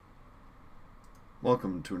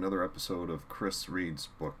Welcome to another episode of Chris Reed's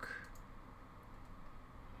Book.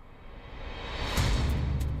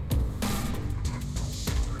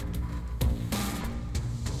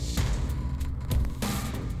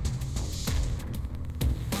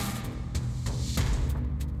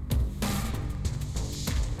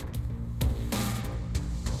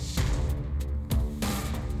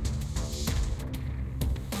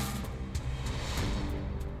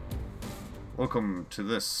 Welcome to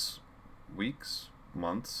this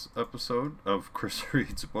month's episode of Chris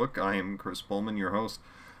Reed's Book. I am Chris Pullman, your host,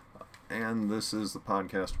 and this is the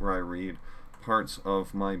podcast where I read parts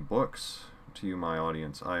of my books to you, my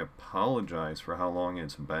audience. I apologize for how long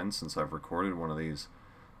it's been since I've recorded one of these.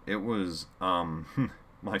 It was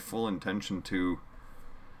my full intention to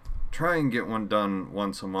try and get one done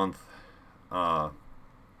once a month.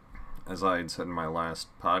 As I had said in my last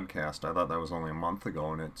podcast, I thought that was only a month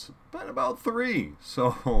ago, and it's been about 3.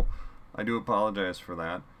 So I do apologize for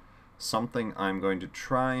that. Something I'm going to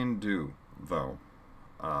try and do, though,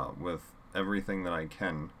 with everything that I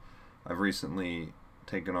can. I've recently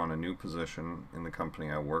taken on a new position in the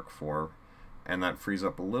company I work for, and that frees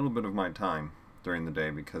up a little bit of my time during the day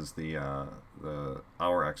because the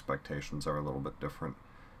hour expectations are a little bit different.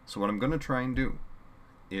 So what I'm going to try and do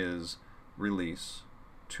is release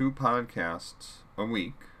 2 podcasts a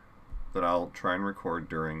week that I'll try and record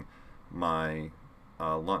during my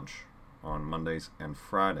lunch on Mondays and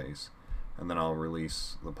Fridays, and then I'll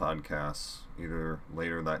release the podcasts either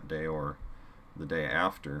later that day or the day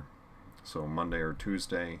after, so Monday or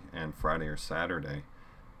Tuesday and Friday or Saturday.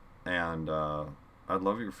 And I'd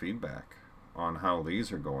love your feedback on how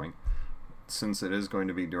these are going, since it is going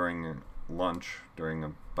to be during lunch, during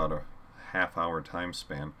about a half-hour time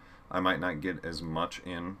span. I might not get as much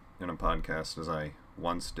in a podcast as I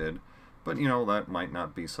once did, but that might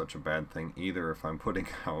not be such a bad thing either if I'm putting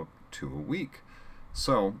out 2 a week.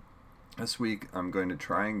 So this week I'm going to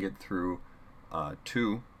try and get through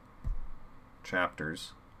 2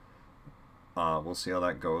 chapters. We'll see how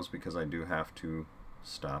that goes, because I do have to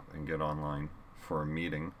stop and get online for a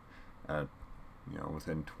meeting at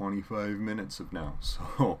within 25 minutes of now.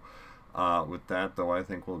 So with that, though, I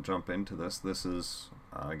think we'll jump into this. This is,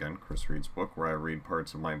 again, Chris Reed's Book, where I read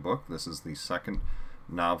parts of my book. This is the second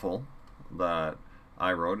novel that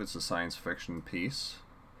I wrote. It's a science fiction piece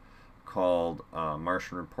called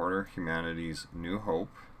Martian Reporter, Humanity's New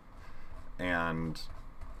Hope. And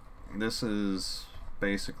this is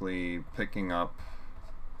basically picking up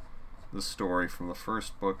the story from the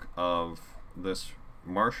first book of this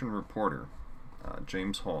Martian reporter,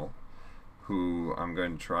 James Hall, who I'm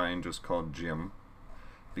going to try and just call Jim,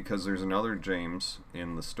 because there's another James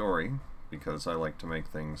in the story, because I like to make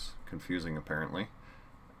things confusing apparently.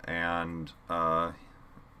 And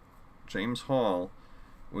James Hall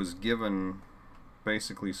was given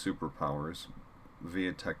basically superpowers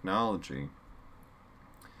via technology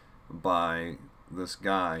by this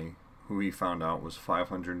guy who he found out was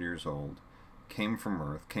 500 years old, came from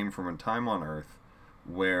Earth, came from a time on Earth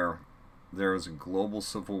where there was a global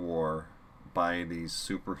civil war by these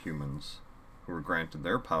superhumans who were granted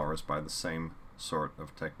their powers by the same sort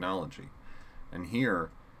of technology. And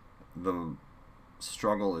here, the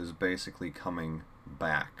struggle is basically coming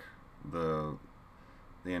back. The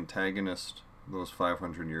antagonist, those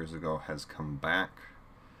 500 years ago, has come back,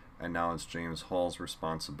 and now it's James Hall's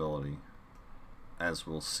responsibility, as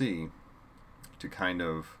we'll see, to kind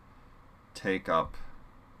of take up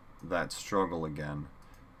that struggle again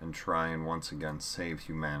and try and once again save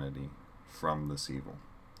humanity from this evil.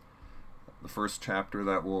 The first chapter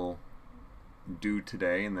that we'll do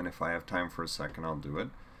today, and then if I have time for a second, I'll do it.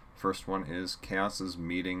 First one is Chaos's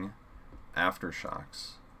Meeting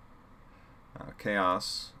Aftershocks.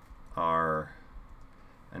 Chaos, our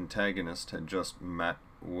antagonist, had just met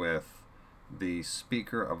with the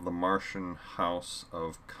Speaker of the Martian House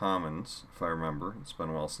of Commons, if I remember. It's been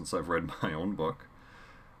a while since I've read my own book.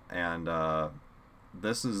 And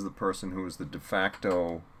this is the person who is the de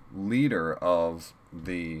facto leader of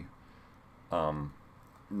the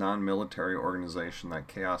non-military organization that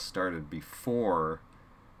Chaos started before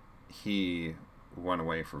he went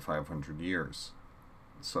away for 500 years.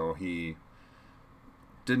 So he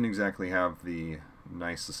didn't exactly have the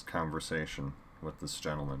nicest conversation with this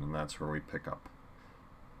gentleman, and that's where we pick up.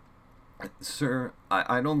 Sir,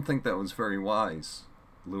 I don't think that was very wise,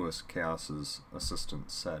 Lewis, Chaos's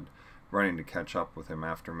assistant, said, running to catch up with him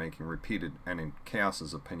after making repeated, and in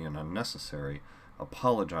Chaos's opinion unnecessary,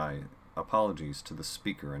 apologies to the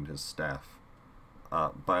speaker and his staff.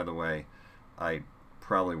 By the way, I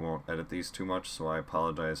probably won't edit these too much, so I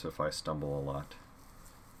apologize if I stumble a lot.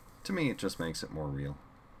 To me, it just makes it more real.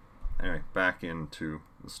 Anyway, back into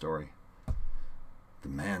the story. The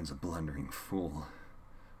man's a blundering fool.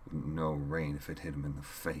 Wouldn't know rain if it hit him in the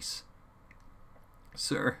face.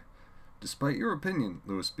 Sir, despite your opinion,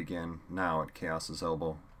 Lewis began, now at Chaos's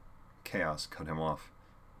elbow. Chaos cut him off.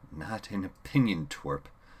 Not an opinion, twerp.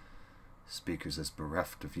 Speaker's as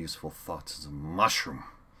bereft of useful thoughts as a mushroom.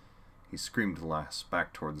 He screamed the last,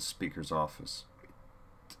 back toward the speaker's office.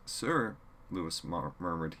 Sir, Lewis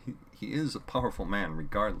murmured, he is a powerful man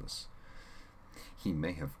regardless. He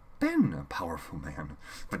may have been a powerful man,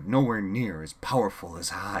 but nowhere near as powerful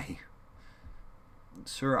as I.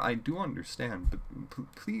 Sir, I do understand, but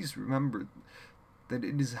please remember that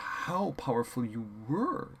it is how powerful you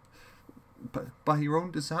were. But by your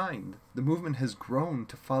own design, the movement has grown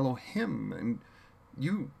to follow him, and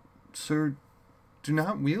you, sir, do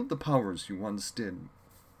not wield the powers you once did.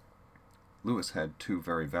 Lewis had two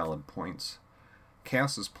very valid points.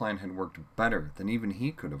 Chaos's plan had worked better than even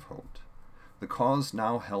he could have hoped. The cause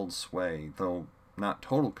now held sway, though not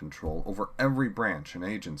total control, over every branch and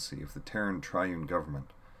agency of the Terran Triune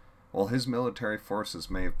government. While his military forces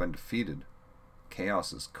may have been defeated,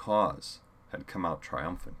 Chaos's cause had come out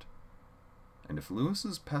triumphant. And if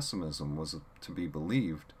Lewis's pessimism was to be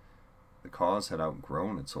believed, the cause had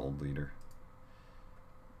outgrown its old leader.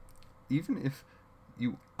 Even if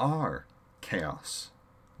you are Chaos,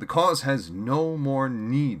 the cause has no more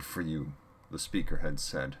need for you, the speaker had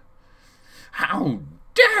said. How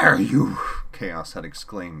dare you! Chaos had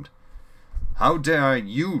exclaimed. How dare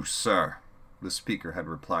you, sir? The speaker had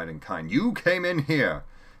replied in kind. You came in here,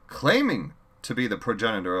 claiming to be the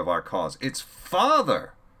progenitor of our cause, its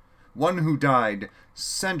father, one who died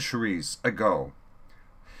centuries ago,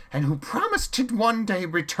 and who promised to one day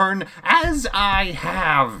return as I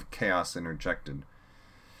have, Chaos interjected.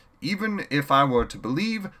 Even if I were to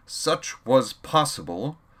believe such was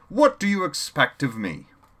possible, what do you expect of me?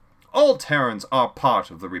 All Terrans are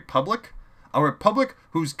part of the Republic, a republic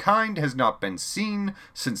whose kind has not been seen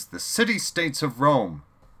since the city-states of Rome.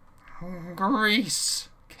 Greece,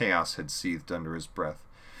 Chaos had seethed under his breath.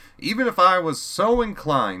 Even if I was so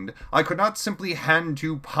inclined, I could not simply hand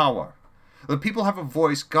you power. The people have a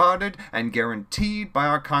voice guarded and guaranteed by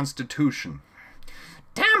our Constitution.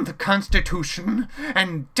 Damn the Constitution,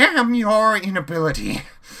 and damn your inability.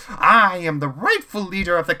 I am the rightful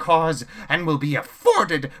leader of the cause, and will be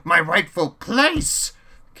afforded my rightful place,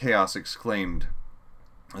 Chaos exclaimed.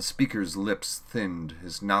 The speaker's lips thinned,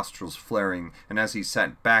 his nostrils flaring, and as he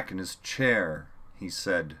sat back in his chair, he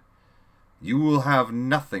said, You will have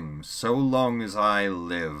nothing so long as I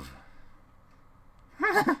live.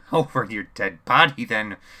 Over your dead body,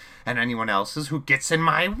 then, and anyone else's who gets in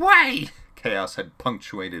my way, Chaos had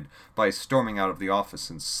punctuated by storming out of the office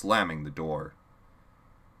and slamming the door.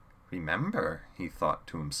 Remember, he thought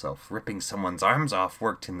to himself, ripping someone's arms off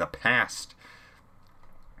worked in the past.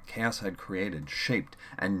 Chaos had created, shaped,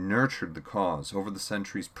 and nurtured the cause over the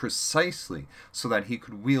centuries precisely so that he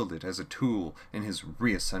could wield it as a tool in his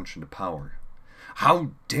reascension to power. How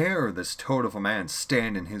dare this toad of a man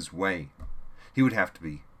stand in his way? He would have to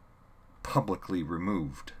be publicly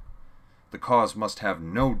removed. The cause must have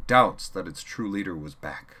no doubts that its true leader was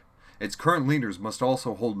back. Its current leaders must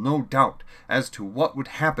also hold no doubt as to what would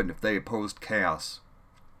happen if they opposed Chaos.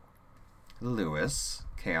 Lewis,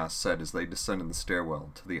 Chaos said as they descended the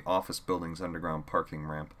stairwell to the office building's underground parking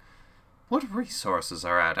ramp, what resources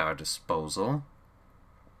are at our disposal?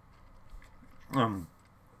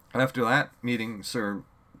 After that meeting, sir,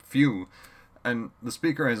 few, and the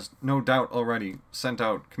speaker has no doubt already sent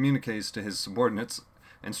out communiques to his subordinates,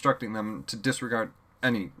 instructing them to disregard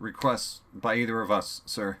any requests by either of us,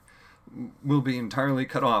 sir. Will be entirely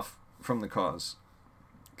cut off from the cause.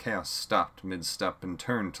 Chaos stopped mid-step and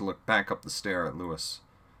turned to look back up the stair at Lewis.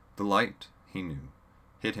 The light, he knew,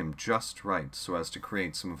 hit him just right so as to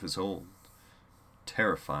create some of his old,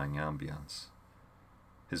 terrifying ambience.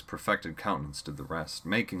 His perfected countenance did the rest,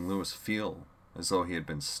 making Lewis feel as though he had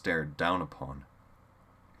been stared down upon.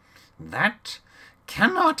 That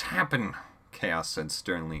cannot happen, Chaos said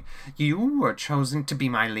sternly. You were chosen to be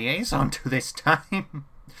my liaison to this time.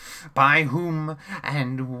 By whom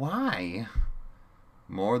and why?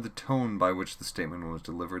 More the tone by which the statement was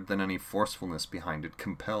delivered than any forcefulness behind it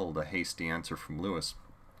compelled a hasty answer from Lewis.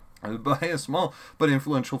 By a small but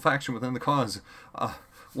influential faction within the cause,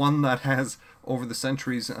 one that has, over the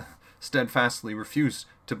centuries, steadfastly refused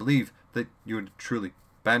to believe that you would truly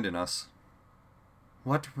abandon us.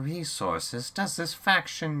 What resources does this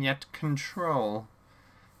faction yet control?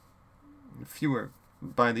 Fewer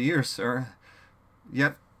by the year, sir.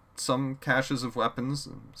 Yet some caches of weapons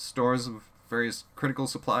and stores of various critical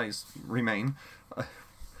supplies remain.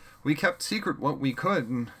 We kept secret what we could,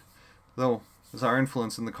 and Though, as our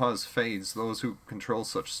influence in the cause fades, those who control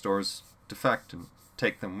such stores defect and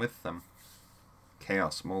take them with them.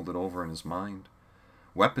 Chaos molded over in his mind.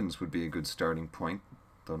 Weapons would be a good starting point,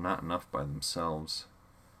 though not enough by themselves.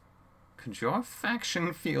 Could your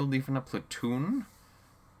faction field even a platoon?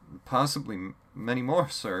 Possibly many more,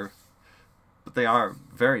 sir. But they are a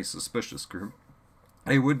very suspicious group.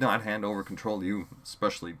 They would not hand over control to you,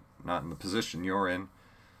 especially not in the position you're in.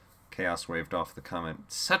 Chaos waved off the comment.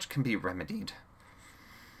 Such can be remedied.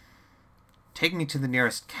 Take me to the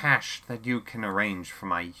nearest cache that you can arrange for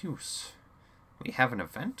my use. We have an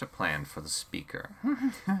event to plan for the speaker.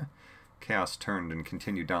 Chaos turned and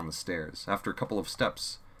continued down the stairs. After a couple of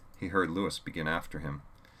steps, he heard Lewis begin after him.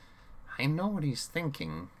 I know what he's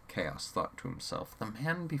thinking, Chaos thought to himself. The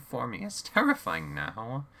man before me is terrifying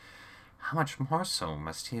now. How much more so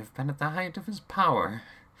must he have been at the height of his power?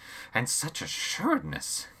 And such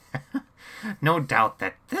assuredness. No doubt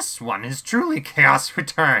that this one is truly Chaos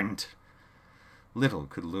returned. Little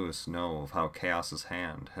could Lewis know of how Chaos's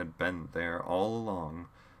hand had been there all along,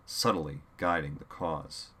 subtly guiding the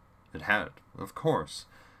cause. It had, of course,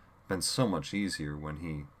 been so much easier when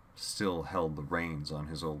he still held the reins on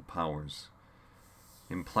his old powers.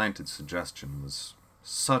 Implanted suggestion was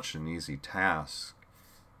such an easy task,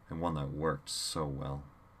 and one that worked so well.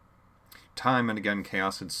 Time and again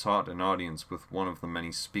Chaos had sought an audience with one of the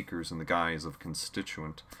many speakers in the guise of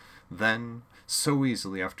constituent. Then, so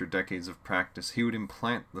easily after decades of practice, he would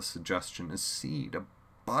implant the suggestion, a seed, a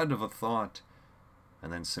bud of a thought,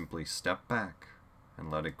 and then simply step back and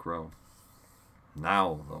let it grow.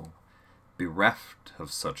 Now, though, bereft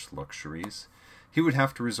of such luxuries, he would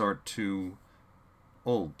have to resort to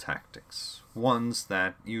old tactics, ones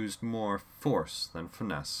that used more force than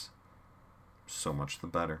finesse. So much the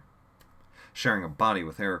better. Sharing a body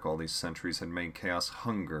with Eric all these centuries had made Chaos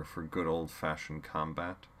hunger for good old-fashioned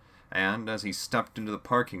combat, and as he stepped into the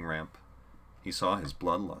parking ramp, he saw his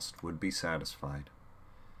bloodlust would be satisfied.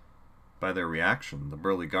 By their reaction, the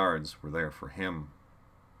burly guards were there for him.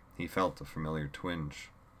 He felt a familiar twinge.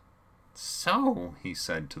 So, he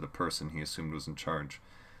said to the person he assumed was in charge,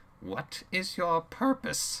 what is your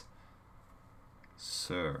purpose?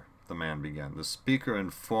 Sir, the man began, the speaker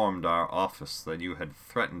informed our office that you had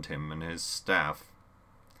threatened him and his staff.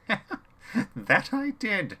 That I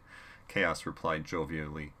did, Chaos replied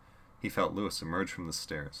jovially. He felt Lewis emerge from the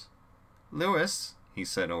stairs. Lewis, he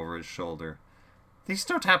said over his shoulder, these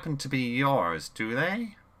don't happen to be yours, do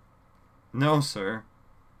they? No, sir,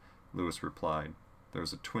 Lewis replied. There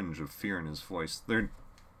was a twinge of fear in his voice. They're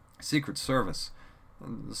Secret Service,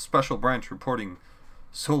 the special branch reporting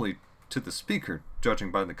solely to the speaker, judging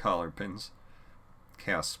by the collar pins.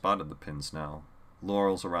 Chaos spotted the pins now.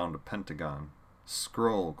 Laurels around a pentagon,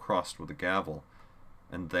 scroll crossed with a gavel,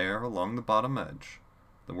 and there, along the bottom edge,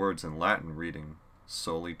 the words in Latin reading,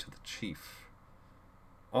 solely to the chief.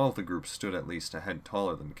 All of the group stood at least a head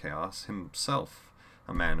taller than Chaos, himself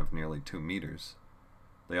a man of nearly 2 meters.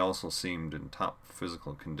 They also seemed in top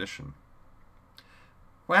physical condition.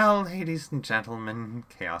 Well, ladies and gentlemen,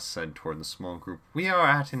 Chaos said toward the small group, we are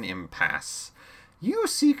at an impasse. You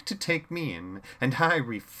seek to take me in, and I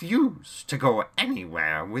refuse to go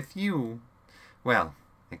anywhere with you. Well,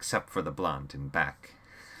 except for the blonde in back.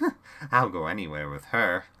 I'll go anywhere with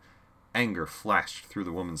her. Anger flashed through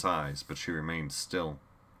the woman's eyes, but she remained still.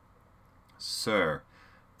 Sir,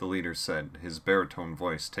 the leader said, his baritone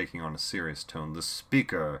voice taking on a serious tone, the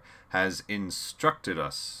speaker has instructed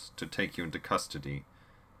us to take you into custody.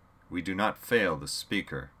 We do not fail the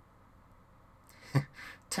speaker.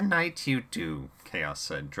 Tonight you do, Chaos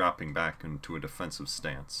said, dropping back into a defensive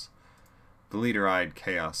stance. The leader eyed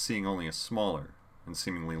Chaos, seeing only a smaller and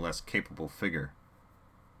seemingly less capable figure.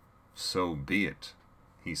 So be it,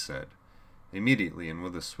 he said. Immediately, and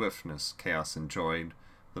with a swiftness Chaos enjoyed,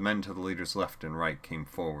 the men to the leader's left and right came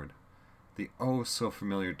forward. The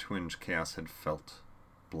oh-so-familiar twinge Chaos had felt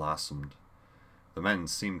blossomed. The men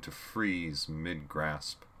seemed to freeze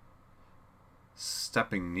mid-grasp.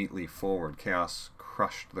 Stepping neatly forward, Chaos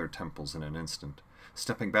crushed their temples in an instant.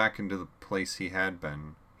 Stepping back into the place he had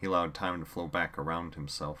been, he allowed time to flow back around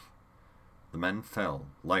himself. The men fell,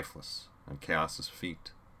 lifeless, at Chaos's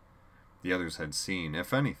feet. The others had seen,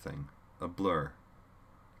 if anything, a blur.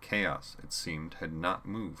 Chaos, it seemed, had not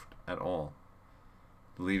moved at all.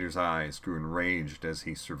 The leader's eyes grew enraged as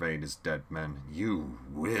he surveyed his dead men. You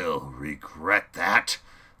will regret that,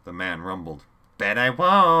 the man rumbled. Bet I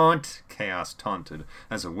won't, Chaos taunted,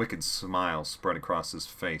 as a wicked smile spread across his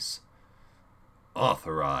face.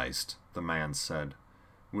 Authorized, the man said.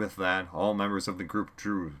 With that, all members of the group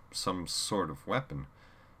drew some sort of weapon.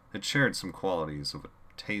 It shared some qualities of a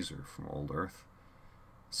taser from old Earth.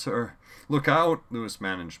 Sir, look out! Lewis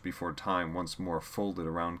managed before time once more folded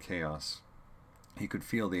around Chaos. He could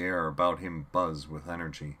feel the air about him buzz with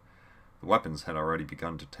energy. The weapons had already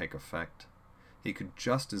begun to take effect. He could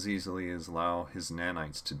just as easily as allow his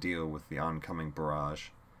nanites to deal with the oncoming barrage,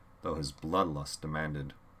 though his bloodlust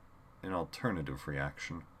demanded an alternative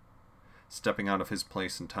reaction. Stepping out of his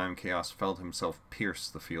place in time, Chaos felt himself pierce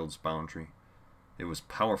the field's boundary. It was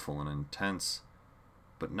powerful and intense,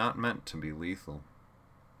 but not meant to be lethal.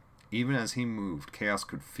 Even as he moved, Chaos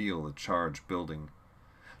could feel the charge building.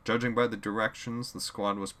 Judging by the directions the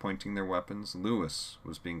squad was pointing their weapons, Lewis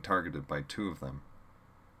was being targeted by 2 of them.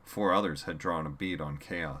 4 others had drawn a bead on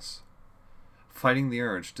Chaos. Fighting the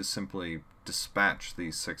urge to simply dispatch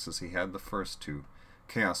these 6 as he had the first 2,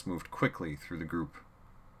 Chaos moved quickly through the group.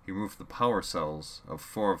 He removed the power cells of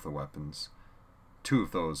 4 of the weapons. 2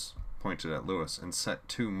 of those pointed at Lewis, and set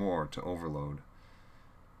 2 more to overload.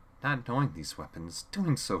 Not knowing these weapons,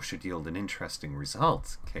 doing so should yield an interesting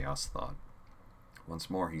result, Chaos thought. Once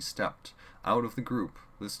more he stepped out of the group,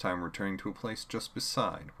 this time returning to a place just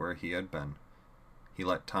beside where he had been. He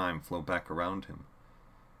let time flow back around him.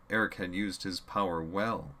 Eric had used his power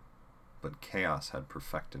well, but Chaos had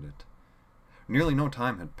perfected it. Nearly no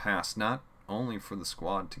time had passed, only enough for the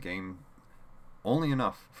squad to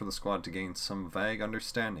gain some vague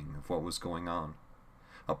understanding of what was going on.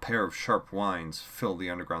 A pair of sharp whines filled the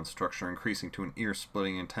underground structure, increasing to an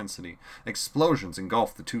ear-splitting intensity. Explosions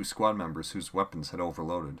engulfed the 2 squad members whose weapons had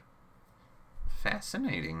overloaded.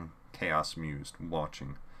 Fascinating, Chaos mused,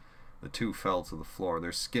 watching. The 2 fell to the floor,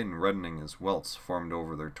 their skin reddening as welts formed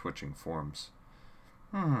over their twitching forms.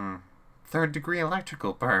 3rd-degree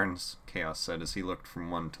electrical burns, Chaos said as he looked from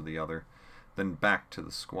one to the other, then back to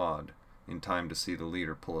the squad, in time to see the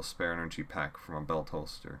leader pull a spare energy pack from a belt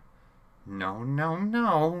holster.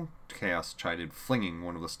 No, Chaos chided, flinging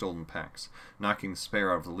one of the stolen packs, knocking the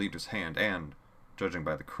spare out of the leader's hand and, judging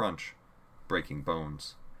by the crunch, breaking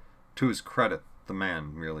bones. To his credit, the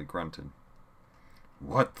man merely grunted.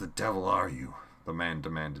 "What the devil are you?" the man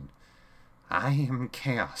demanded. "I am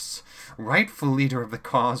Chaos, rightful leader of the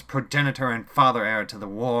cause, progenitor and father heir to the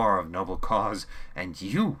war of noble cause, and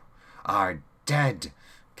you are dead,"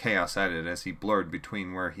 Chaos added as he blurred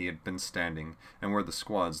between where he had been standing and where the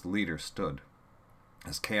squad's leader stood.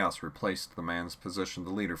 As Chaos replaced the man's position, the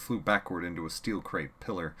leader flew backward into a steel crate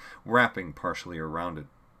pillar, wrapping partially around it,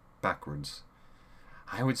 backwards.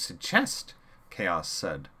 "I would suggest," Chaos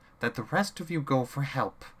said, "that the rest of you go for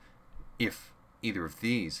help. If either of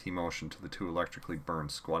these," he motioned to the 2 electrically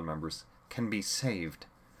burned squad members, "can be saved.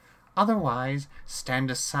 Otherwise, stand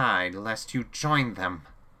aside lest you join them."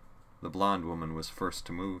 The blonde woman was first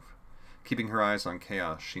to move. Keeping her eyes on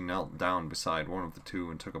Chaos, she knelt down beside one of the 2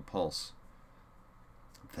 and took a pulse.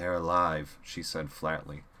 "They're alive," she said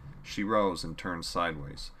flatly. She rose and turned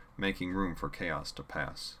sideways, making room for Chaos to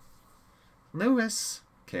pass. "Lewis,"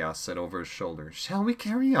 Chaos said over his shoulder, "shall we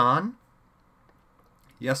carry on?"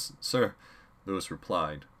 "Yes, sir," Lewis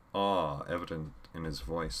replied, awe evident in his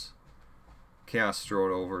voice. Chaos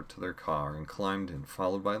strode over to their car and climbed in,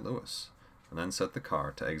 followed by Lewis, and then set the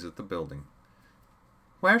car to exit the building.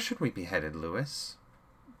 "Where should we be headed, Lewis?"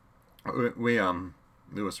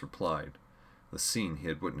 Lewis replied, the scene he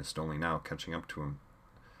had witnessed only now catching up to him.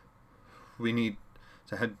 "We need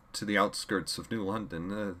to head to the outskirts of New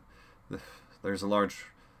London. There's a large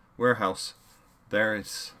warehouse there.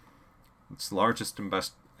 It's the largest and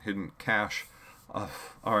best hidden cache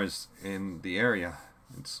of ours in the area.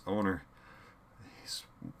 Its owner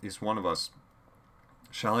is one of us.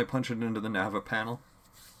 Shall I punch it into the Nava panel?"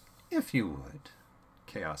 "If you would,"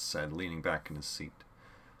 Chaos said, leaning back in his seat.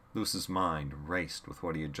 Lewis's mind raced with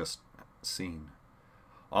what he had just seen.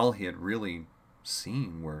 All he had really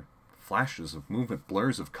seen were flashes of movement,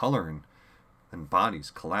 blurs of color, and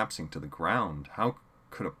bodies collapsing to the ground. How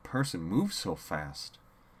could a person move so fast?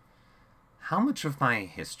 "How much of my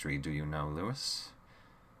history do you know, Lewis?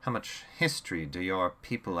 How much history do your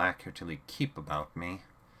people accurately keep about me?"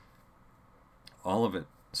 "All of it,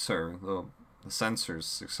 sir. Though the censors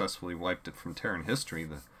successfully wiped it from Terran history,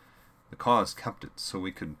 the cause kept it so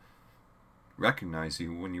we could recognize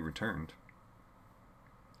you when you returned."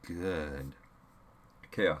 "Good,"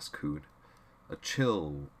 Chaos cooed. A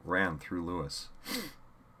chill ran through Lewis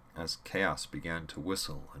as Chaos began to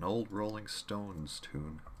whistle an old Rolling Stones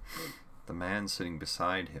tune. The man sitting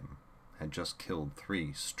beside him had just killed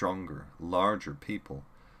 3 stronger, larger people,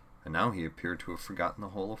 and now he appeared to have forgotten the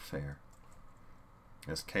whole affair.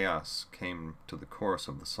 As Chaos came to the chorus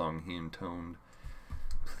of the song, he intoned,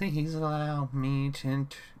 "Please allow me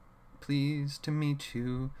pleased to meet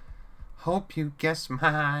you. Hope you guess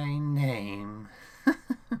my name."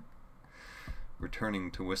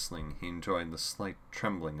 Returning to whistling, he enjoyed the slight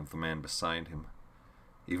trembling of the man beside him.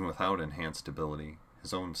 Even without enhanced ability,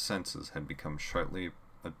 his own senses had become sharply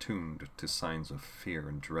attuned to signs of fear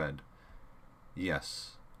and dread.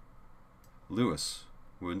 Yes, Lewis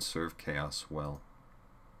would serve Chaos well.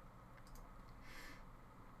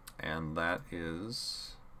 And that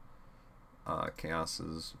is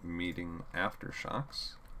Chaos's meeting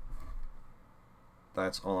aftershocks.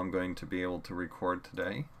 That's all I'm going to be able to record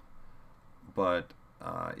today. But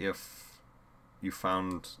if you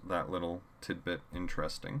found that little tidbit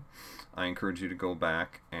interesting, I encourage you to go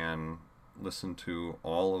back and listen to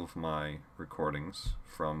all of my recordings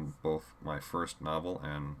from both my first novel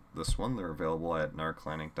and this one. They're available at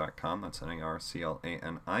narclaninc.com. That's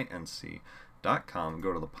narclaninc.com.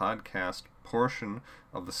 Go to the podcast portion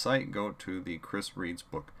of the site. Go to the Chris Reads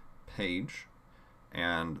Book page,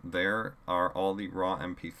 and there are all the raw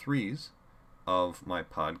MP3s of my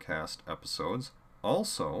podcast episodes.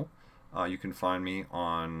 Also, you can find me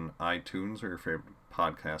on iTunes or your favorite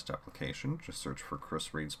podcast application. Just search for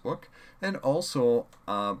Chris Reads Book. And also,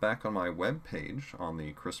 back on my webpage, on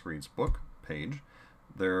the Chris Reads Book page,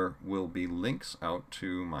 there will be links out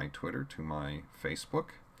to my Twitter, to my Facebook,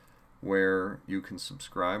 where you can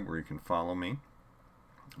subscribe, where you can follow me,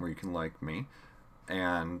 where you can like me,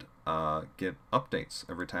 and get updates.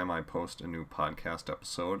 Every time I post a new podcast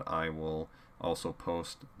episode, I will also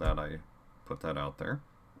post that I put that out there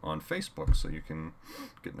on Facebook, so you can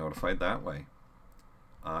get notified that way.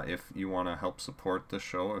 If you want to help support the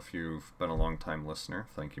show, if you've been a long-time listener,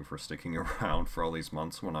 thank you for sticking around for all these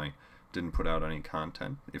months when I didn't put out any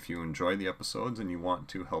content. If you enjoy the episodes and you want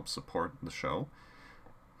to help support the show,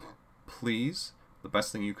 please, the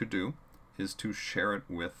best thing you could do is to share it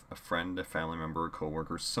with a friend, a family member, a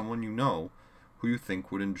coworker, someone you know who you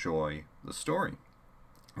think would enjoy the story.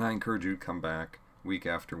 And I encourage you to come back week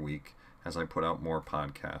after week as I put out more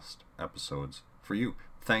podcast episodes for you.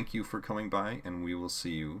 Thank you for coming by, and we will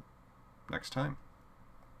see you next time.